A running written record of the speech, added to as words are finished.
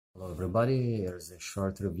everybody, here's a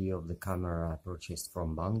short review of the camera I purchased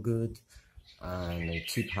from Banggood and a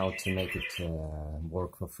tip how to make it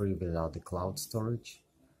work for free without the cloud storage.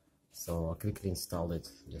 So I quickly installed it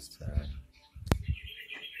just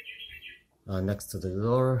next to the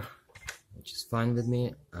door, which is fine with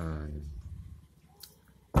me, and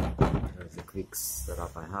here's a quick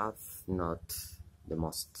setup I have. Not the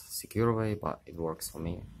most secure way, but it works for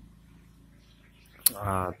me.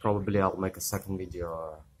 Probably I'll make a second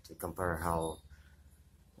video to compare how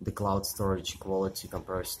the cloud storage quality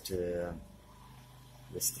compares to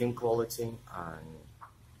the stream quality, and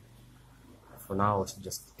for now I'll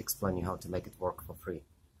just explain you how to make it work for free.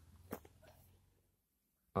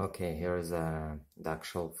 Okay, here's the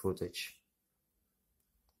actual footage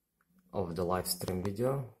of the live stream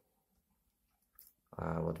video.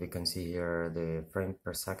 What we can see here, the frame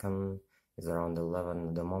per second is around 11,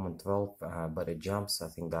 at the moment 12, but it jumps. I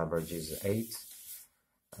think the average is 8.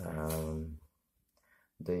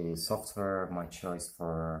 The software, my choice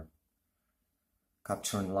for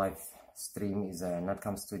capturing live stream is a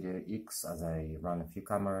Netcam Studio X, as I run a few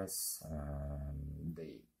cameras.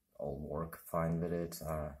 They all work fine with it.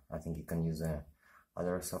 I think you can use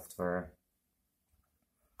other software,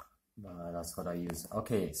 but that's what I use.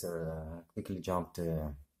 Okay, so quickly jump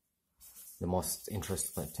to the most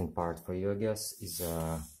interesting part for you, I guess, is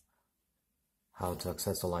how to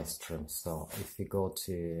access a live stream. So if you go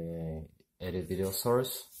to edit video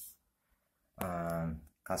source,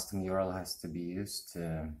 custom URL has to be used,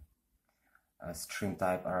 stream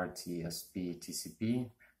type RTSP TCP,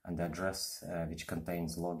 and the address which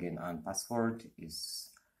contains login and password is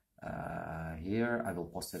here. I will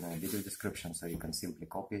post it in the video description, so you can simply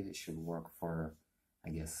copy it. It should work for, I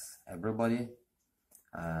guess, everybody.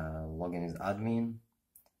 Login is admin,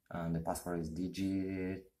 and the password is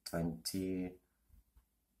DG-W02f.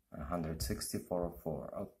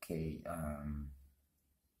 Okay,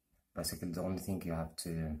 basically the only thing you have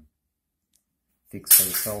to fix for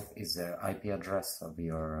yourself is the IP address of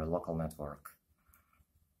your local network.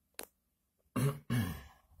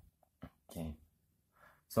 Okay,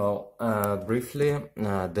 so briefly,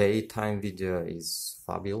 daytime video is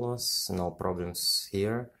fabulous, no problems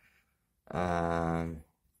here.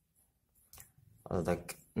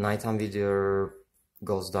 Like nighttime video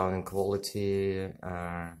goes down in quality.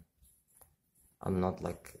 I'm not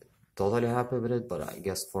like totally happy with it, but I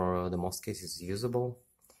guess for the most cases it's usable.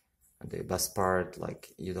 And the best part, like,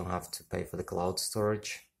 you don't have to pay for the cloud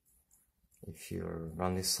storage if you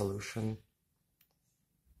run this solution.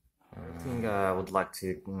 The thing I would like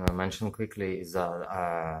to mention quickly is that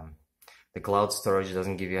the cloud storage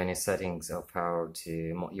doesn't give you any settings of how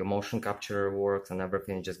your motion capture works and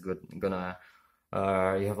everything. Just gonna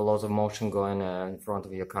you have a lot of motion going in front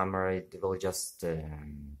of your camera. It will just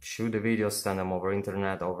shoot the videos, send them over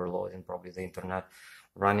internet, overloading probably the internet.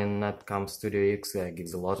 Running Netcam Studio X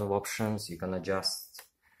gives a lot of options. You can adjust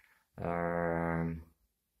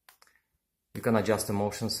the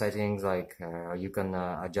motion settings, like you can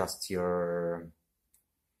adjust your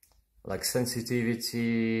like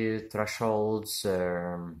sensitivity thresholds.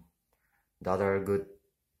 The other good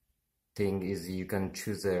thing is you can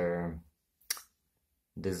choose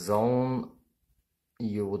the zone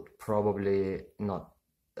you would probably not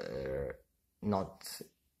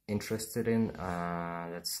interested in.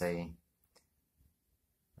 Let's say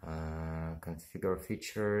configure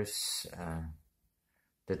features,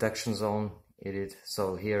 detection zone, edit.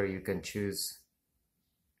 So here you can choose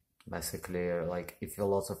basically, like, if you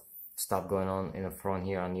have lots of stuff going on in the front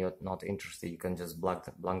here and you're not interested, you can just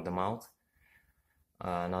blank them out.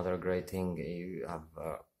 Another great thing you have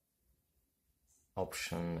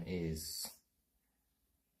option is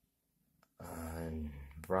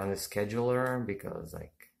run a scheduler, because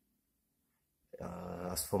like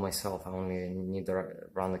as for myself, I only need to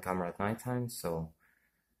run the camera at nighttime, so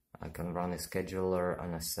I can run a scheduler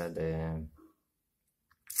and I set the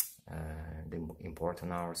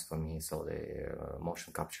important hours for me, so the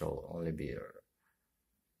motion capture will only be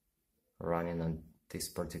running on these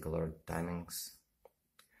particular timings.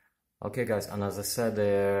 Okay guys, and as I said,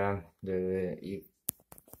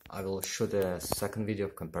 I will shoot a second video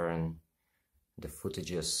comparing the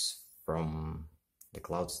footages from the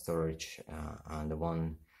cloud storage and the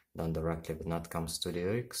one done directly with Netcam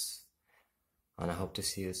Studio X, and I hope to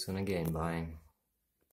see you soon again. Bye.